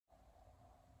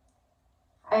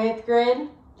8th grade.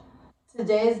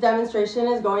 Today's demonstration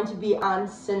is going to be on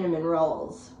cinnamon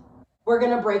rolls. We're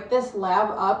going to break this lab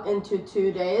up into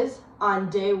 2 days. On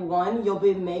day 1, you'll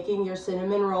be making your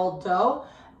cinnamon roll dough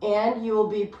and you will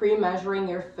be pre-measuring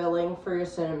your filling for your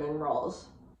cinnamon rolls.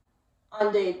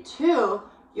 On day 2,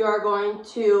 you are going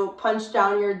to punch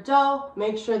down your dough,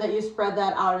 make sure that you spread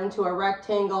that out into a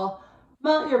rectangle,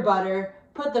 melt your butter,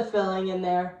 put the filling in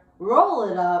there, roll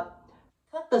it up,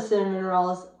 cut the cinnamon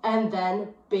rolls, and then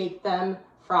bake them,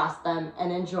 frost them,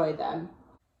 and enjoy them.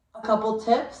 A couple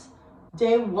tips.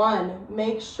 Day 1,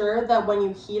 make sure that when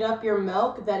you heat up your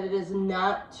milk that it is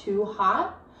not too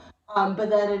hot, but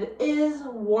that it is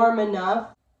warm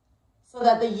enough so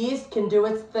that the yeast can do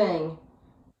its thing.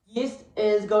 Yeast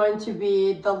is going to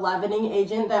be the leavening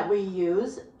agent that we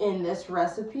use in this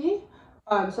recipe.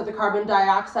 So the carbon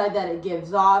dioxide that it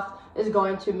gives off is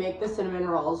going to make the cinnamon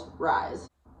rolls rise.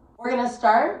 We're going to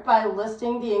start by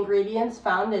listing the ingredients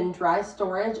found in dry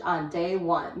storage on day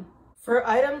 1. For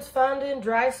items found in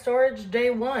dry storage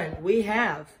day 1, we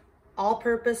have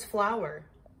all-purpose flour,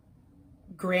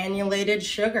 granulated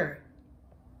sugar,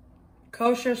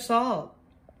 kosher salt,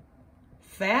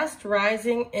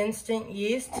 fast-rising instant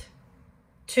yeast,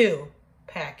 2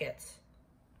 packets,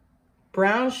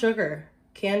 brown sugar,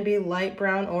 can be light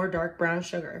brown or dark brown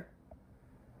sugar,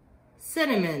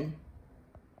 cinnamon.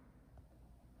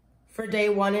 For day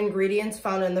 1 ingredients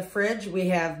found in the fridge, we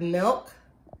have milk,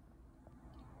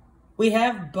 we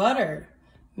have butter.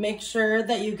 Make sure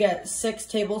that you get 6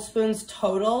 tablespoons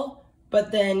total,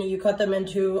 but then you cut them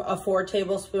into a 4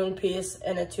 tablespoon piece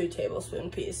and a 2 tablespoon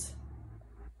piece.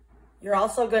 You're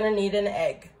also going to need an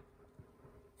egg.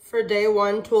 For day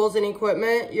 1 tools and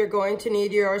equipment, you're going to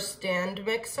need your stand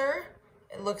mixer.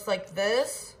 It looks like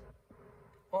this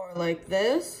or like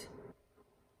this.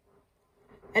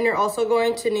 And you're also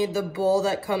going to need the bowl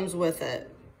that comes with it.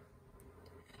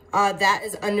 That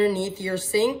is underneath your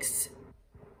sinks.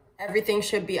 Everything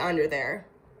should be under there.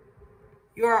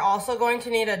 You are also going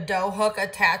to need a dough hook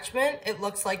attachment. It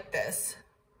looks like this.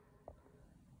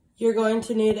 You're going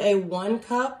to need a 1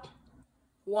 cup,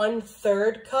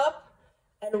 1/3 cup,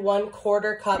 and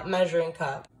 1/4 cup measuring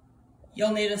cup.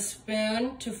 You'll need a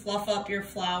spoon to fluff up your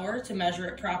flour to measure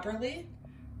it properly.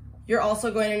 You're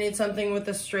also going to need something with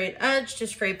a straight edge to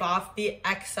scrape off the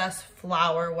excess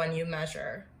flour when you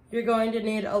measure. You're going to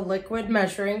need a liquid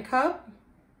measuring cup,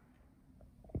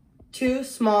 2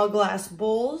 small glass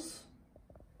bowls,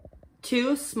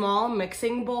 2 small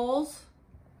mixing bowls,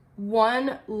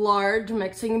 1 large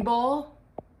mixing bowl,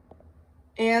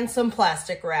 and some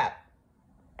plastic wrap.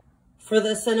 For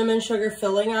the cinnamon sugar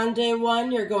filling on day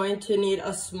 1, you're going to need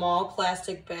a small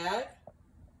plastic bag.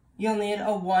 You'll need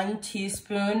a 1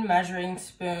 teaspoon measuring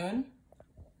spoon.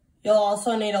 You'll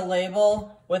also need a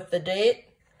label with the date,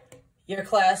 your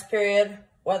class period,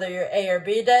 whether you're A or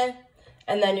B day,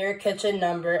 and then your kitchen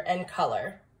number and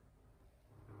color.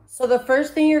 So the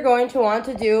first thing you're going to want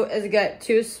to do is get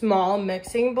 2 small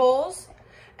mixing bowls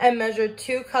and measure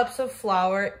 2 cups of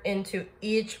flour into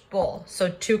each bowl. So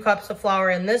 2 cups of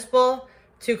flour in this bowl,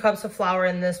 2 cups of flour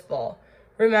in this bowl.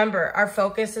 Remember, our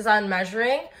focus is on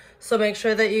measuring, so make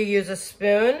sure that you use a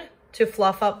spoon to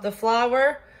fluff up the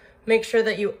flour. Make sure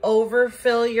that you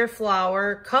overfill your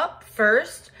flour cup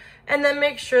first, and then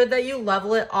make sure that you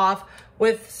level it off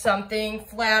with something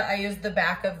flat. I use the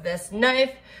back of this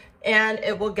knife, and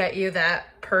it will get you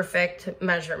that perfect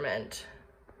measurement.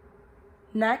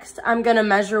 Next, I'm gonna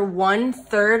measure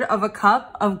 1/3 of a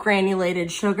cup of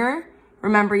granulated sugar.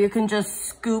 Remember, you can just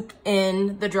scoop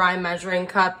in the dry measuring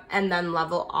cup and then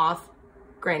level off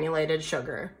granulated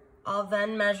sugar. I'll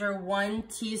then measure 1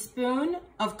 teaspoon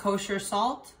of kosher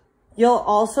salt. You'll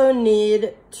also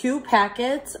need 2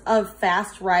 packets of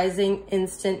fast rising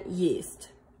instant yeast.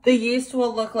 The yeast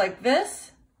will look like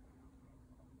this.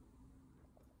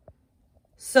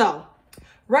 So,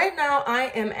 right now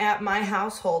I am at my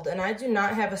household and I do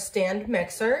not have a stand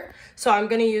mixer. So I'm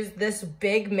gonna use this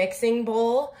big mixing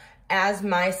bowl as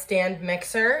my stand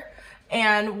mixer.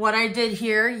 And what I did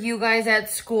here, you guys at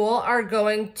school are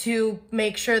going to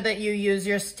make sure that you use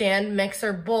your stand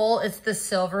mixer bowl. It's the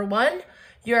silver one.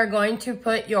 You are going to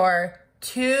put your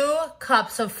 2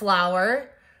 cups of flour.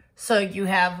 So you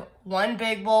have 1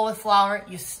 big bowl with flour.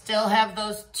 You still have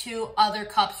those 2 other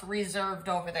cups reserved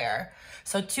over there.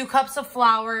 So 2 cups of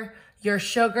flour, your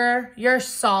sugar, your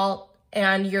salt,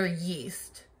 and your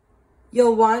yeast.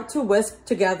 You'll want to whisk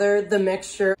together the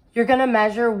mixture. You're gonna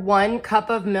measure 1 cup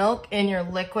of milk in your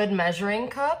liquid measuring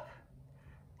cup.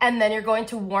 And then you're going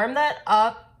to warm that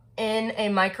up in a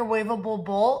microwavable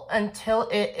bowl until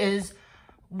it is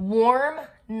warm,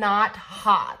 not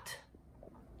hot.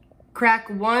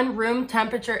 Crack 1 room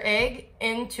temperature egg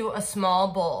into a small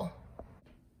bowl.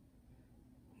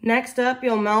 Next up,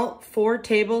 you'll melt 4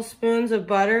 tablespoons of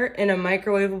butter in a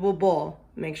microwavable bowl.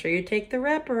 Make sure you take the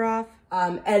wrapper off.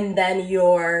 And then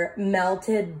your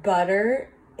melted butter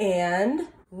and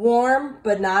warm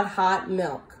but not hot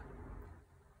milk.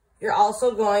 You're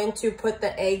also going to put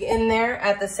the egg in there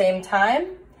at the same time.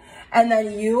 And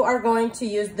then you are going to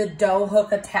use the dough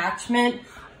hook attachment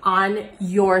on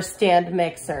your stand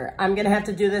mixer. I'm gonna have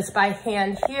to do this by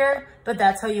hand here, but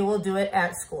that's how you will do it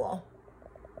at school.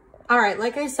 All right,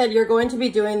 like I said, you're going to be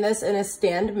doing this in a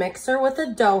stand mixer with a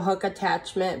dough hook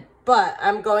attachment, but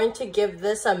I'm going to give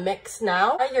this a mix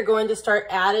now. You're going to start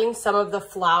adding some of the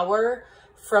flour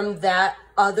from that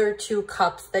other 2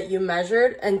 cups that you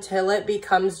measured until it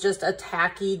becomes just a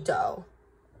tacky dough.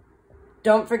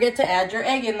 Don't forget to add your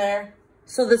egg in there.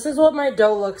 So this is what my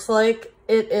dough looks like.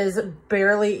 It is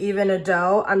barely even a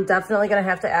dough. I'm definitely gonna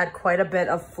have to add quite a bit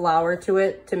of flour to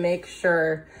it to make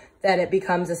sure that it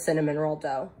becomes a cinnamon roll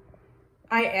dough.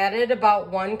 I added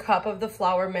about 1 cup of the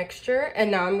flour mixture,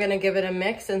 and now I'm gonna give it a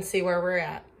mix and see where we're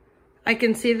at. I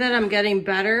can see that I'm getting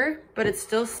better, but it's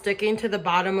still sticking to the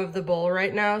bottom of the bowl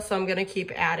right now, so I'm gonna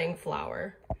keep adding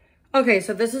flour. Okay,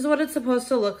 so this is what it's supposed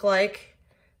to look like.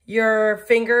 Your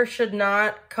finger should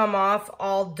not come off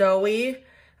all doughy.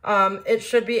 It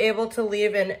should be able to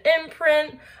leave an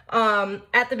imprint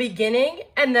at the beginning,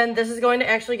 and then this is going to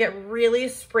actually get really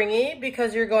springy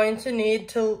because you're going to need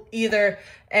to either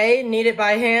A, knead it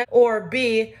by hand, or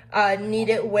B, knead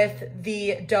it with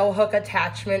the dough hook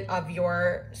attachment of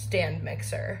your stand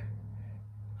mixer.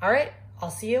 All right,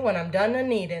 I'll see you when I'm done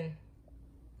kneading.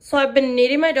 So I've been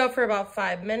kneading my dough for about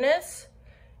 5 minutes.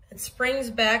 It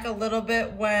springs back a little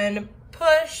bit when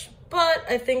pushed, but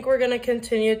I think we're gonna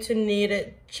continue to knead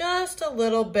it just a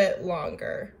little bit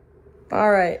longer. All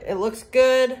right, it looks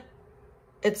good.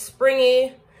 It's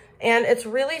springy and it's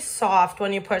really soft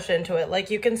when you push into it. Like,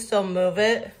 you can still move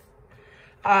it.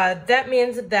 That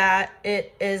means that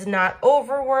it is not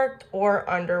overworked or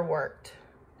underworked.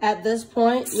 At this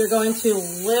point, you're going to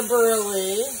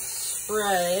liberally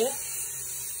spray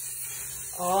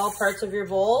all parts of your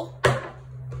bowl.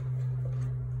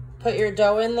 Put your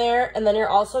dough in there, and then you're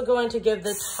also going to give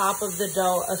the top of the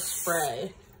dough a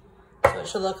spray. So it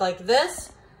should look like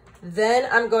this. Then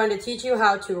I'm going to teach you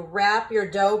how to wrap your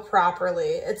dough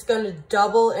properly. It's going to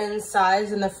double in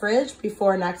size in the fridge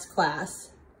before next class.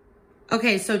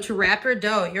 Okay, so to wrap your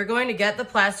dough, you're going to get the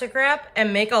plastic wrap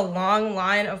and make a long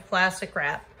line of plastic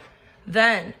wrap.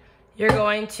 Then you're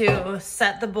going to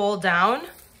set the bowl down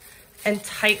and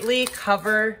tightly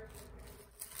cover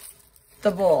the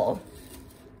bowl.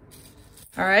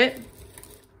 All right,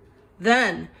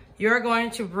 then you're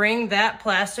going to bring that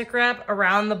plastic wrap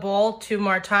around the bowl 2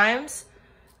 more times,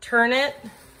 turn it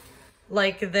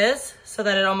like this so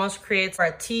that it almost creates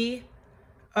a T,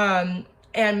 and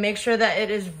make sure that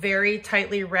it is very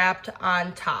tightly wrapped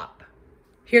on top.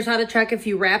 Here's how to check if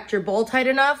you wrapped your bowl tight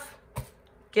enough.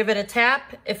 Give it a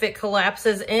tap. If it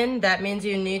collapses in, that means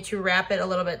you need to wrap it a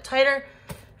little bit tighter.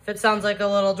 If it sounds like a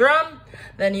little drum,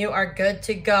 then you are good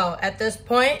to go. At this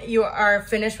point, you are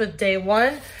finished with day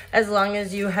 1, as long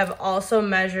as you have also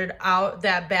measured out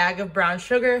that bag of brown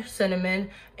sugar,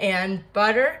 cinnamon, and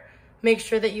butter. Make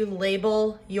sure that you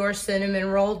label your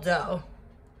cinnamon roll dough.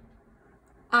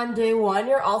 On day 1,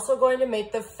 you're also going to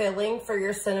make the filling for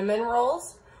your cinnamon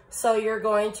rolls. So you're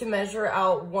going to measure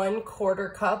out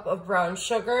 1/4 cup of brown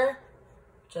sugar,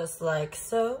 just like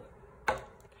so.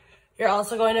 You're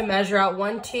also going to measure out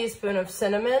 1 teaspoon of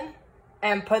cinnamon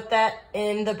and put that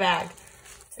in the bag.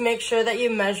 To make sure that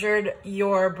you measured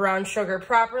your brown sugar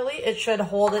properly, it should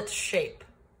hold its shape.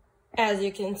 As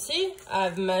you can see,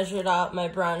 I've measured out my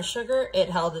brown sugar.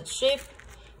 It held its shape.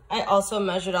 I also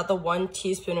measured out the 1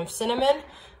 teaspoon of cinnamon.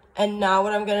 And now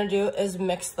what I'm gonna do is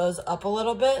mix those up a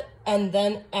little bit and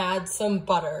then add some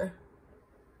butter.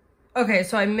 Okay,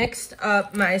 so I mixed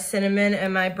up my cinnamon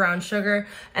and my brown sugar,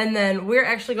 and then we're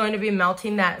actually going to be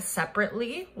melting that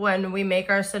separately when we make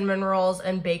our cinnamon rolls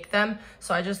and bake them.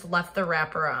 So I just left the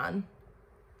wrapper on.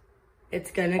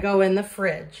 It's gonna go in the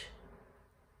fridge.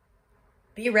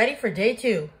 Be ready for day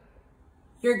 2.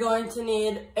 You're going to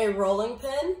need a rolling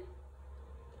pin,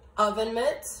 oven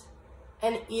mitts,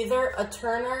 and either a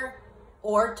turner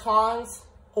or tongs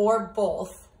or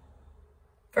both.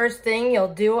 First thing you'll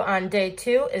do on day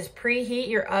 2 is preheat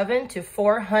your oven to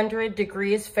 400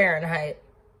 degrees Fahrenheit.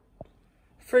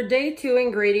 For day 2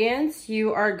 ingredients,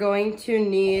 you are going to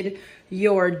need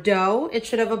your dough. It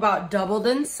should have about doubled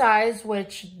in size,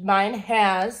 which mine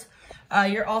has.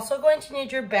 You're also going to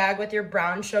need your bag with your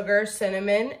brown sugar,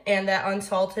 cinnamon, and that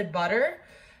unsalted butter.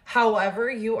 However,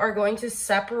 you are going to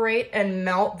separate and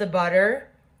melt the butter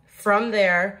from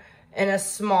there in a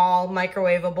small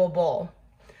microwavable bowl.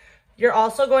 You're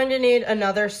also going to need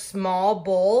another small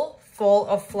bowl full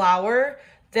of flour.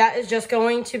 That is just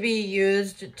going to be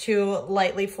used to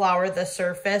lightly flour the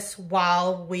surface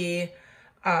while we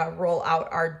roll out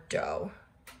our dough.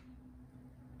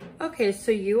 Okay,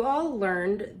 so you all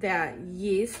learned that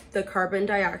yeast, the carbon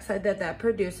dioxide that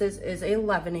produces, is a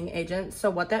leavening agent. So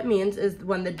what that means is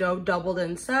when the dough doubled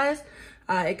in size,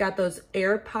 it got those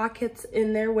air pockets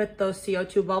in there with those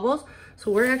CO2 bubbles.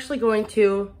 So we're actually going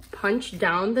to punch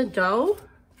down the dough.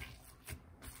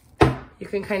 You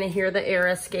can kind of hear the air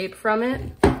escape from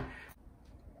it.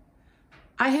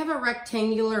 I have a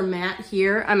rectangular mat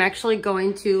here. I'm actually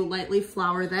going to lightly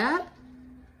flour that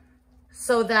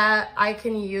so that I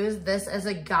can use this as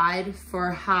a guide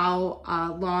for how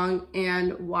long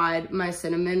and wide my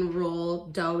cinnamon roll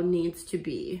dough needs to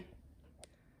be.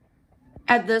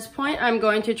 At this point, I'm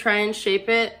going to try and shape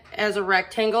it as a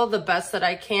rectangle the best that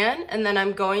I can, and then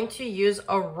I'm going to use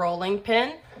a rolling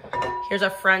pin. Here's a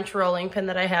French rolling pin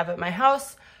that I have at my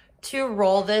house to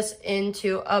roll this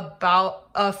into about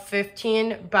a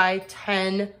 15 by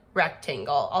 10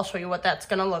 rectangle. I'll show you what that's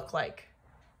gonna look like.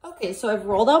 Okay, so I've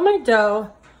rolled out my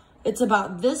dough. It's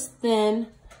about this thin.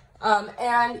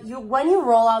 When you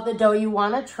roll out the dough, you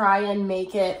wanna try and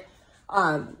make it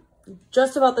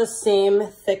just about the same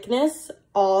thickness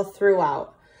all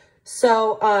throughout.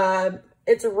 So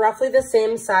it's roughly the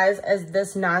same size as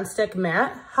this nonstick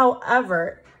mat.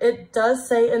 However, it does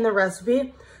say in the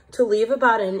recipe to leave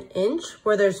about an inch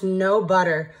where there's no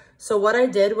butter. So what I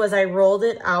did was I rolled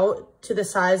it out to the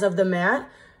size of the mat,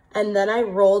 and then I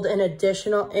rolled an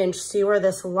additional inch. See where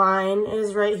this line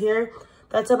is right here?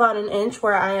 That's about an inch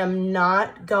where I am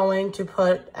not going to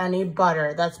put any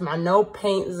butter. That's my no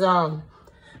paint zone.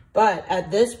 But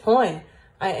at this point,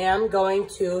 I am going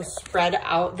to spread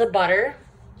out the butter.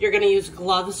 You're gonna use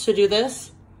gloves to do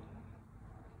this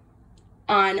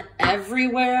on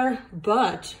everywhere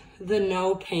but the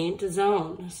no paint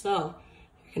zone. So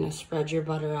you're gonna spread your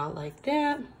butter out like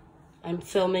that. I'm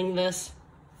filming this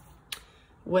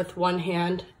with one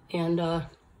hand and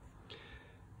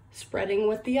spreading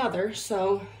with the other.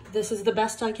 So this is the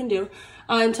best I can do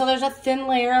until there's a thin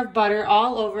layer of butter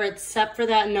all over except for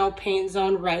that no paint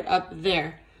zone right up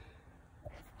there.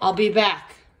 I'll be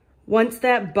back. Once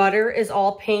that butter is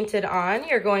all painted on,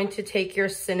 you're going to take your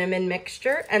cinnamon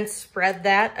mixture and spread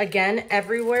that again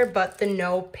everywhere but the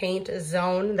no paint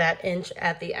zone, that inch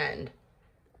at the end.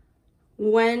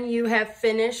 When you have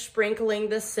finished sprinkling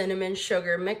the cinnamon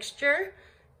sugar mixture,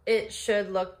 it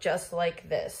should look just like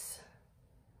this.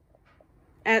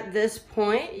 At this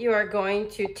point, you are going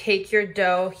to take your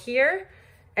dough here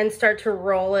and start to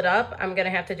roll it up. I'm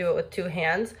gonna have to do it with two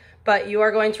hands, but you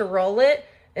are going to roll it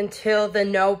until the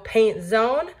no paint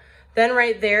zone. Then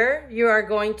right there, you are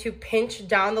going to pinch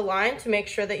down the line to make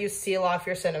sure that you seal off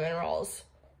your cinnamon rolls.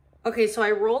 Okay, so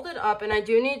I rolled it up, and I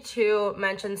do need to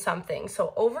mention something.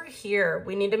 So over here,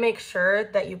 we need to make sure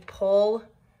that you pull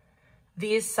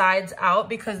these sides out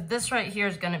because this right here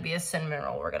is gonna be a cinnamon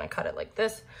roll. We're gonna cut it like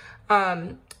this.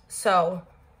 So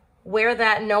where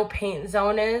that no paint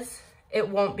zone is, it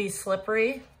won't be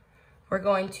slippery. We're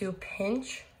going to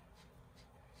pinch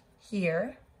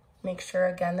here. Make sure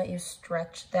again that you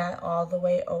stretch that all the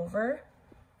way over.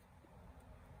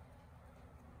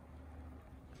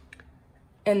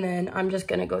 And then I'm just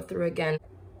gonna go through again.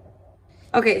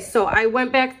 Okay, so I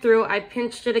went back through, I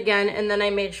pinched it again, and then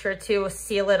I made sure to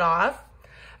seal it off.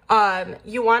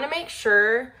 You wanna make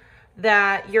sure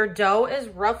that your dough is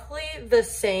roughly the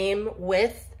same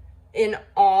width in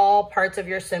all parts of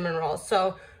your cinnamon rolls.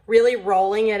 So really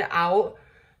rolling it out,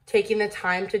 taking the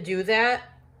time to do that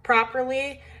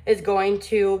properly is going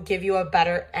to give you a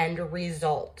better end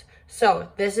result. So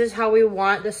this is how we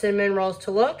want the cinnamon rolls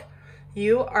to look.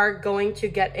 You are going to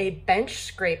get a bench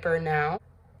scraper now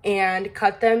and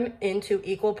cut them into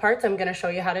equal parts. I'm gonna show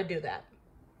you how to do that.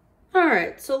 All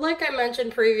right, so like I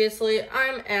mentioned previously,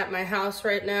 I'm at my house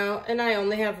right now and I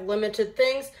only have limited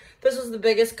things. This was the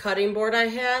biggest cutting board I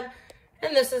had,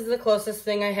 and this is the closest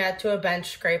thing I had to a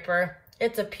bench scraper.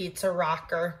 It's a pizza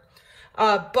rocker.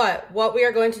 But what we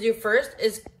are going to do first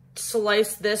is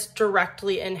slice this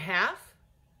directly in half,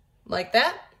 like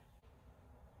that.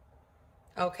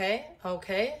 Okay.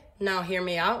 Now hear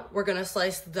me out. We're gonna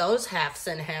slice those halves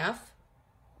in half.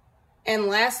 And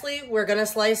lastly, we're gonna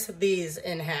slice these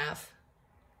in half.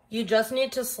 You just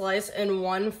need to slice in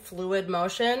one fluid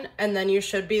motion, and then you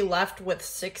should be left with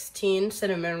 16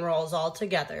 cinnamon rolls all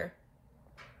together.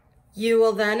 You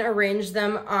will then arrange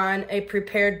them on a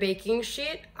prepared baking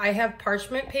sheet. I have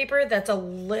parchment paper that's a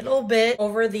little bit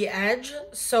over the edge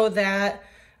so that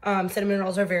cinnamon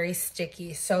rolls are very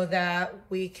sticky, so that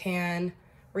we can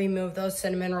remove those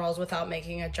cinnamon rolls without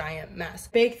making a giant mess.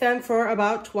 Bake them for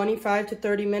about 25 to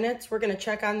 30 minutes. We're gonna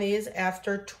check on these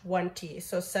after 20.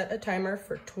 So set a timer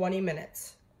for 20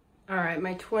 minutes. All right,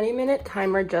 my 20-minute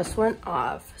timer just went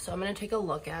off. So I'm gonna take a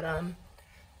look at them.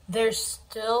 They're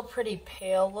still pretty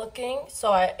pale looking,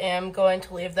 so I am going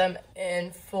to leave them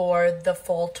in for the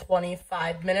full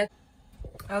 25 minutes.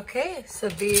 Okay, so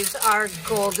these are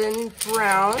golden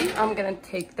brown. I'm gonna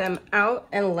take them out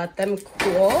and let them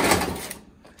cool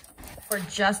for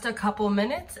just a couple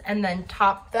minutes and then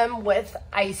top them with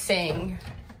icing.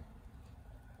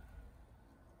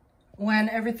 When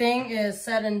everything is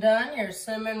said and done, your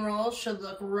cinnamon rolls should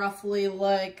look roughly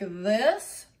like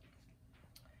this.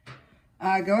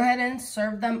 Go ahead and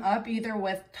serve them up either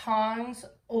with tongs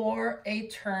or a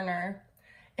turner.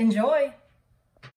 Enjoy!